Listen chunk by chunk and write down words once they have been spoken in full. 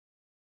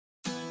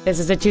This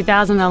is a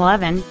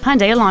 2011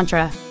 Hyundai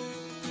Elantra.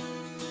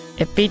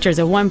 It features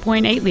a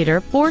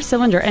 1.8-liter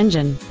four-cylinder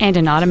engine and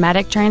an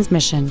automatic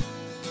transmission.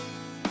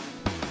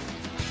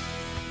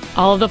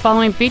 All of the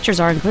following features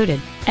are included: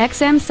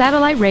 XM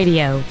satellite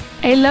radio,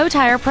 a low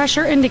tire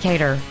pressure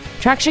indicator,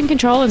 traction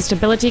control and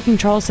stability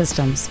control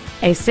systems,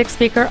 a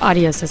 6-speaker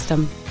audio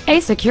system,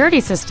 a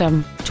security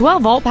system,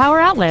 12-volt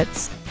power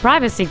outlets,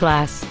 privacy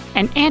glass,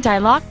 an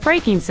anti-lock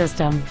braking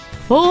system,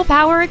 full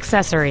power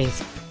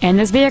accessories, and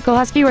this vehicle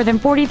has fewer than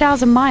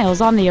 40,000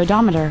 miles on the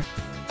odometer.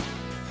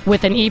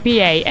 With an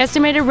EPA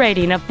estimated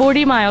rating of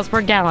 40 miles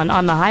per gallon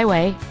on the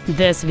highway,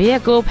 this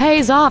vehicle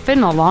pays off in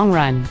the long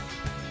run.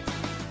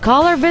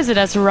 Call or visit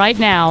us right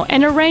now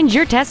and arrange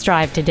your test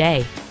drive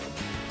today.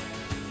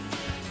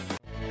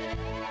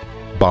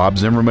 Bob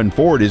Zimmerman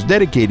Ford is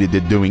dedicated to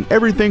doing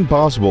everything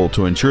possible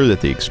to ensure that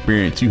the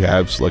experience you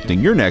have selecting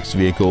your next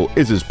vehicle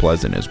is as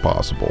pleasant as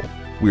possible.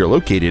 We are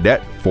located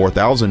at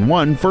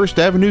 4001 First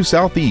Avenue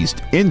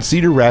Southeast in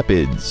Cedar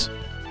Rapids.